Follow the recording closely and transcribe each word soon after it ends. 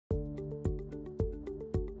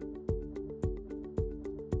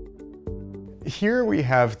Here we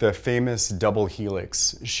have the famous double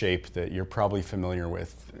helix shape that you're probably familiar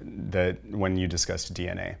with when you discussed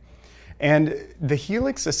DNA. And the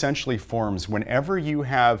helix essentially forms whenever you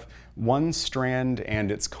have one strand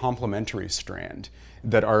and its complementary strand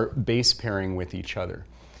that are base pairing with each other.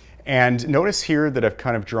 And notice here that I've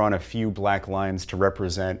kind of drawn a few black lines to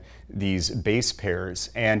represent these base pairs.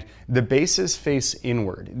 And the bases face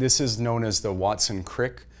inward. This is known as the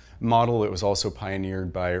Watson-Crick model. It was also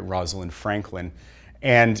pioneered by Rosalind Franklin.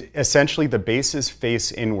 And essentially the bases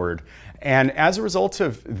face inward. And as a result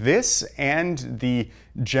of this and the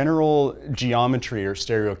general geometry or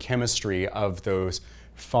stereochemistry of those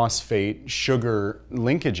phosphate sugar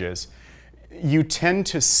linkages, you tend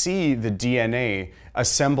to see the DNA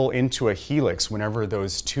assemble into a helix whenever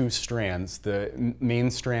those two strands, the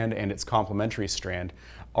main strand and its complementary strand,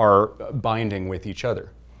 are binding with each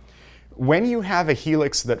other. When you have a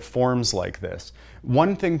helix that forms like this,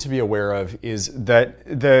 one thing to be aware of is that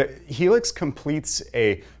the helix completes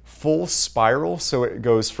a full spiral, so it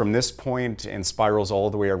goes from this point and spirals all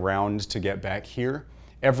the way around to get back here,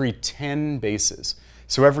 every 10 bases.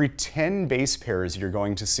 So every 10 base pairs, you're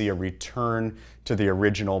going to see a return to the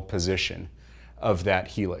original position of that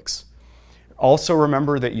helix. Also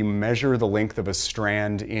remember that you measure the length of a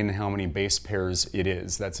strand in how many base pairs it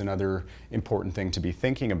is. That's another important thing to be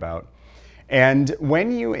thinking about. And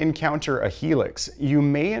when you encounter a helix, you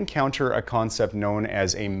may encounter a concept known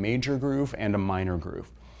as a major groove and a minor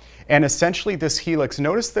groove. And essentially this helix,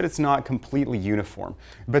 notice that it's not completely uniform,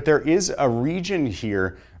 but there is a region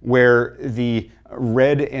here where the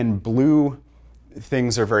red and blue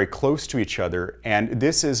things are very close to each other, and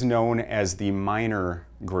this is known as the minor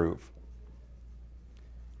groove.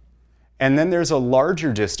 And then there's a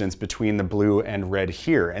larger distance between the blue and red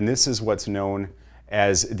here, and this is what's known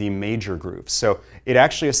as the major groove. So it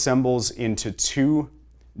actually assembles into two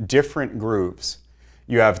different grooves.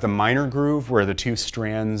 You have the minor groove where the two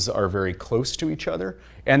strands are very close to each other,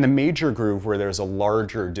 and the major groove where there's a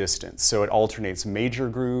larger distance. So it alternates major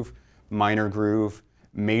groove, minor groove,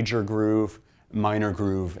 major groove, minor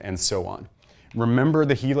groove, and so on. Remember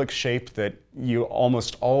the helix shape that you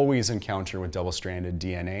almost always encounter with double-stranded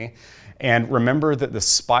DNA, and remember that the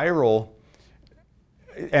spiral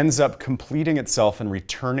ends up completing itself and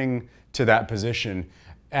returning to that position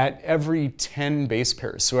at every 10 base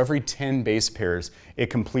pairs. So every 10 base pairs, it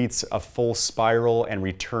completes a full spiral and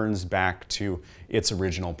returns back to its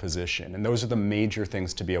original position. And those are the major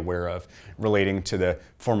things to be aware of relating to the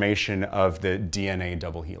formation of the DNA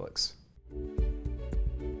double helix.